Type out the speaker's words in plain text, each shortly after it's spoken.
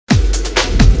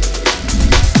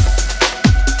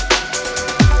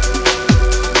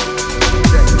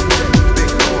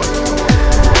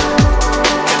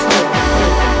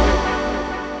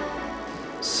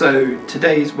So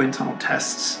today's wind tunnel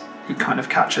tests, you kind of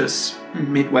catch us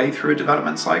midway through a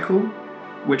development cycle.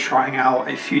 We're trying out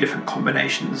a few different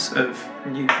combinations of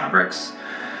new fabrics.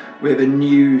 We have a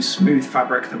new smooth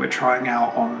fabric that we're trying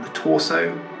out on the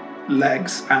torso,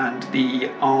 legs and the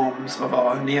arms of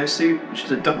our Neo suit, which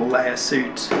is a double layer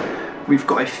suit. We've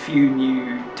got a few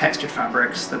new textured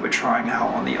fabrics that we're trying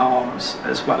out on the arms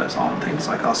as well as on things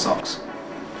like our socks.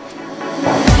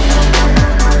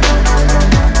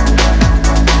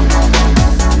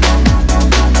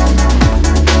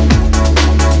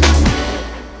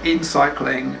 In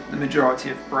cycling, the majority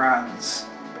of brands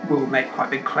will make quite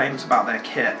big claims about their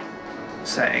kit,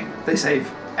 saying they save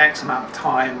X amount of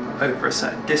time over a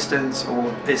certain distance,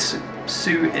 or this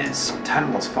suit is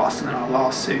 10 watts faster than our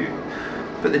last suit.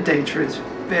 But the data is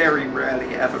very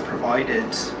rarely ever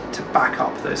provided to back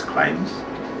up those claims.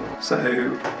 So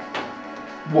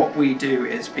what we do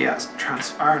is be as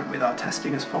transparent with our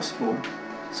testing as possible.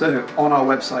 So on our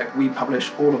website, we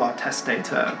publish all of our test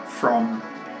data from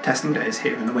testing days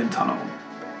here in the wind tunnel,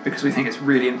 because we think it's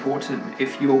really important.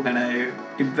 If you're going to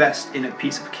invest in a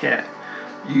piece of kit,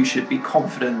 you should be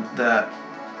confident that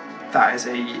that is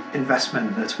an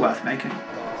investment that's worth making.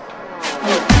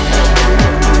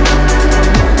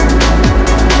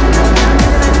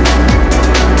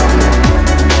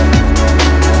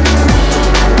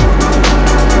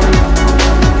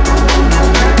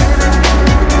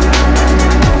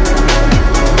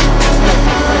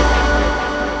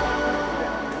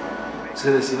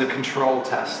 So this is a control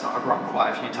test that I've run quite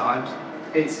a few times.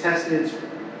 It's tested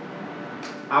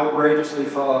outrageously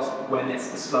fast when it's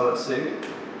the slower suit,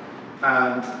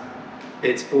 and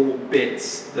it's all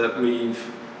bits that we've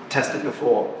tested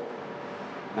before.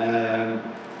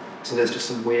 So there's just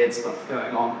some weird stuff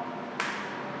going on.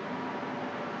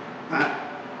 That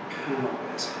panel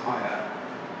is higher,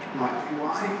 which might be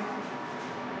why.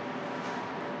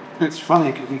 It's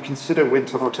funny because you consider wind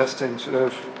tunnel testing sort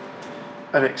of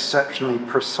an exceptionally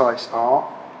precise art,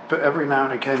 but every now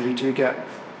and again you do get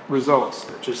results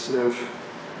that just sort of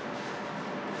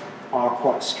are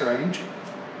quite strange.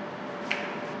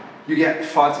 You get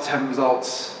 5 to 10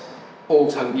 results all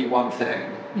telling you one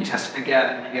thing. You test it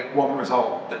again and you get one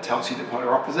result that tells you the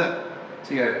polar opposite.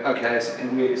 So you go, okay,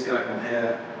 something weird is going on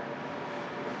here.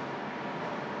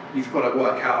 You've got to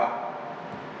work out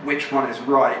which one is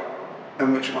right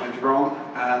and which one is wrong,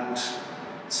 and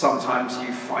sometimes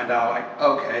you find out, like,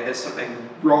 okay, there's something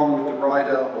wrong with the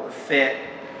rider or the fit,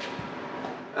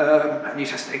 and you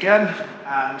test it again,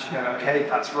 and you go, okay,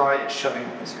 that's right, it's showing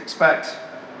as you expect.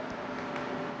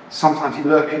 Sometimes you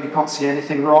look and you can't see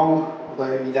anything wrong,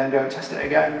 although you then go and test it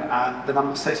again, and the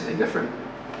numbers say something different.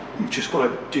 You've just got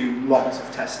to do lots of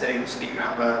testing so that you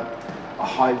have a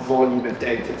high volume of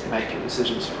data to make your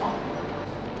decisions from.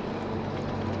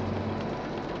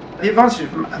 The advantage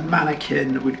of a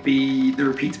mannequin would be the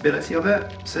repeatability of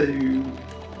it. So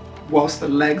whilst the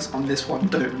legs on this one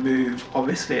don't move,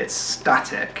 obviously it's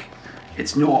static.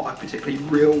 It's not a particularly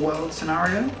real world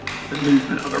scenario. The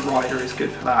movement of a rider is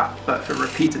good for that, but for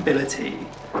repeatability,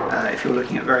 if you're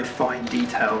looking at very fine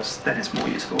details, then it's more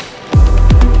useful.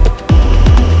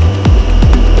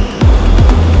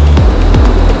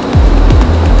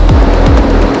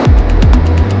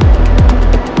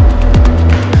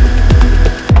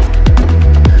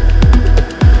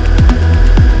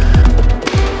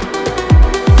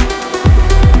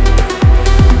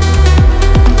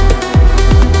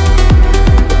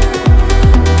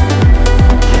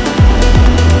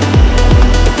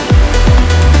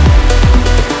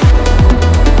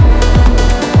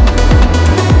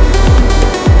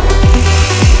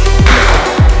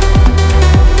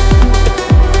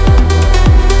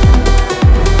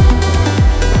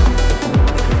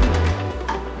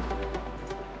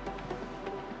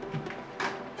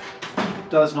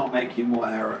 Does not make you more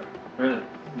aero. Really?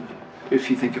 If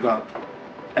you think about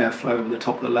airflow over the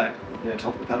top of the leg, the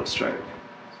top of the pedal stroke,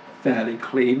 fairly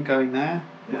clean going there.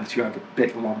 Yeah. Once you have a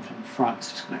big lump from the front,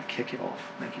 it's just going to kick it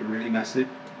off, make it really messy. Yeah.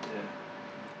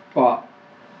 But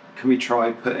can we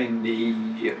try putting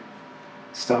the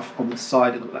stuff on the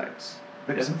side of the legs?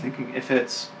 Because I'm thinking if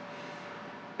it's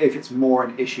more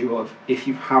an issue of if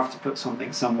you have to put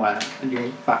something somewhere and your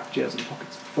back gears and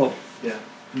pockets are full, Yeah.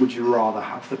 would you rather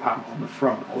have the panel on the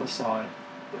front or the side?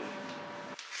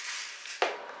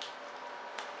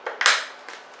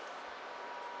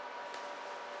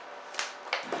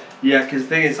 Yeah, because the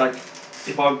thing is, like,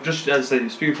 if I'm just, as I say,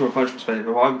 speaking from a functional perspective,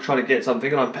 if I'm trying to get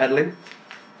something and I'm pedaling,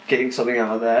 getting something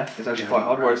out of there is actually quite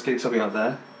hard, whereas getting something out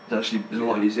there is a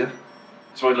lot easier.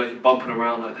 So like you're bumping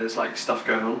around, like there's like stuff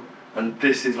going on, and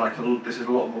this is like this is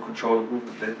a lot more controllable.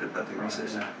 I think this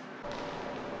is.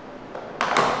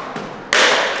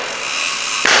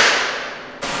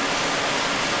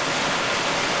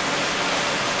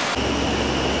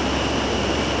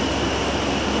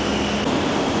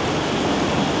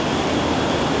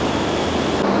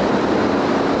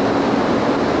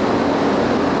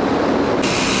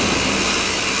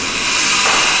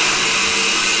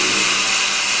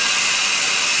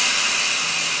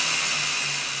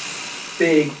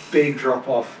 big drop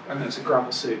off, and it's a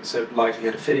gravel suit, so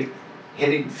likelihood of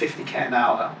hitting 50k an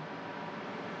hour,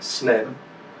 slim,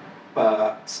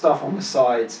 but stuff on the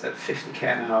sides at 50k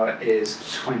an hour is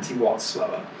 20 watts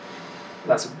slower.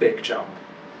 That's a big jump.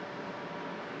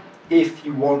 If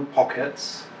you want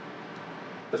pockets,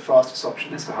 the fastest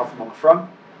option is to have them on the front.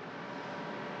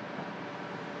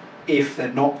 If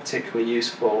they're not particularly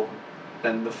useful,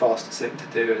 then the fastest thing to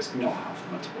do is not have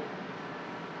them at all.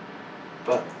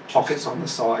 But pockets on the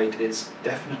side is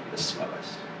definitely the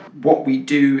slowest. What we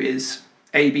do is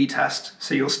A/B test.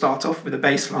 So you'll start off with a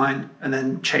baseline and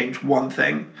then change one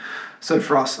thing. So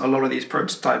for us, a lot of these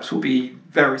prototypes will be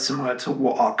very similar to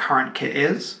what our current kit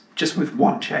is, just with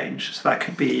one change. So that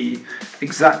could be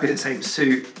exactly the same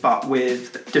suit, but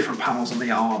with different panels on the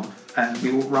arm. And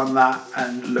we will run that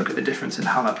and look at the difference in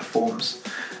how that performs.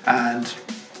 And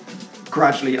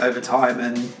gradually over time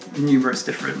and numerous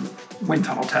different wind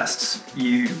tunnel tests,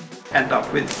 you end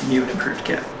up with new and improved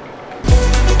kit.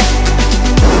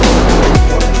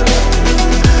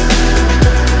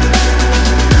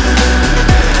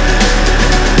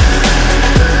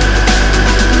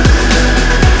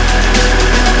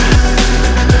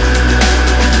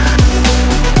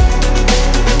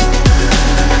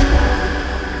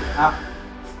 At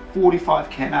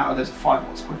 45k an hour, there's a 5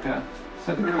 watts quicker.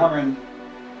 So the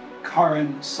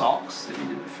current socks that you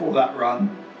did before that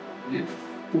run, you did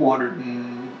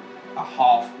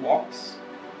 400.5 watts.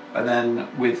 And then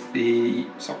with the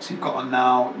socks you've got on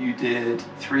now, you did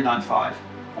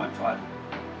 395.5.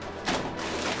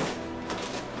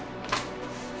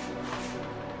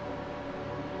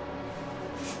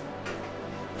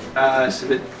 So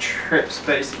the trip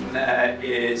spacing there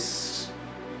is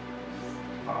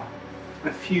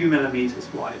a few millimeters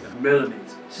wider.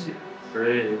 Millimeters? Yeah.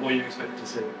 Really? What are you expecting to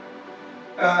see?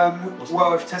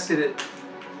 Well, I've tested it.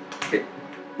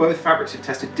 Both fabrics are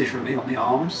tested differently on the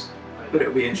arms, but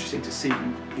it'll be interesting to see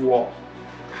what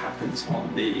happens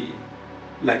on the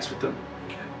legs with them.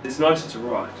 Okay. It's nicer to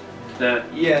ride.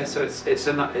 Yeah, so it's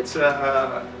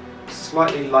a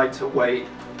slightly lighter weight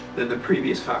than the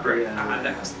previous fabric, and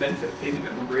it has the benefit of being a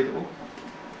bit more breathable.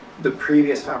 The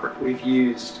previous fabric we've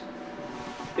used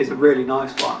is a really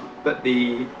nice one, but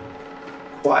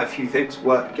quite a few things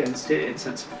work against it in the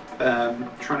sense of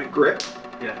trying to grip.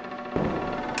 Yeah.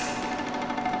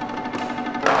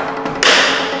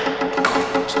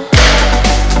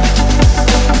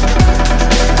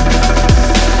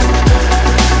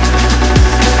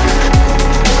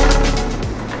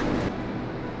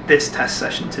 This test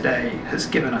session today has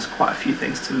given us quite a few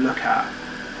things to look at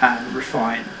and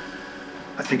refine.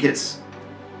 I think it's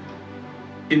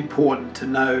important to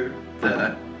know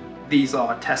that these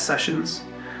are test sessions.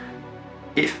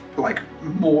 If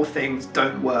more things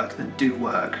don't work than do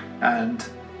work, and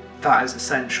that is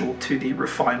essential to the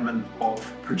refinement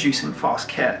of producing fast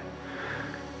kit.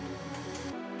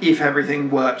 If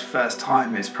everything worked first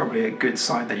time, it's probably a good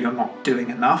sign that you're not doing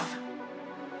enough.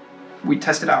 We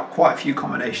tested out quite a few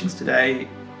combinations today.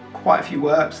 Quite a few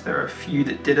worked, there are a few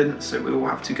that didn't, so we will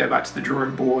have to go back to the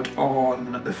drawing board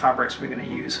on the fabrics we're going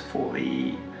to use for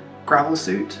the gravel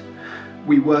suit.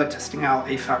 We were testing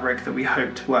out a fabric that we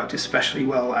hoped worked especially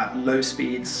well at low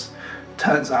speeds.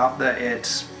 Turns out that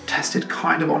it tested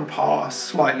kind of on par,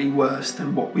 slightly worse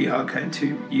than what we are going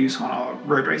to use on our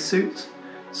road race suit.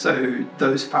 So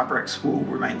those fabrics will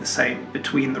remain the same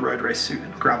between the road race suit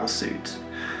and gravel suit.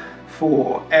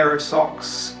 For aero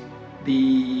socks,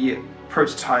 the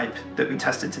prototype that we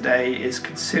tested today is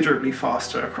considerably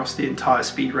faster across the entire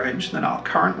speed range than our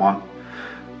current one.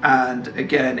 And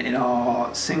again, in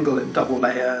our single and double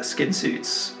layer skin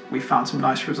suits, we found some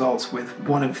nice results with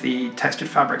one of the textured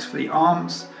fabrics for the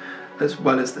arms, as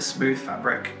well as the smooth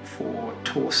fabric for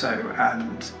torso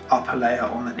and upper layer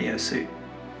on the Neo suit.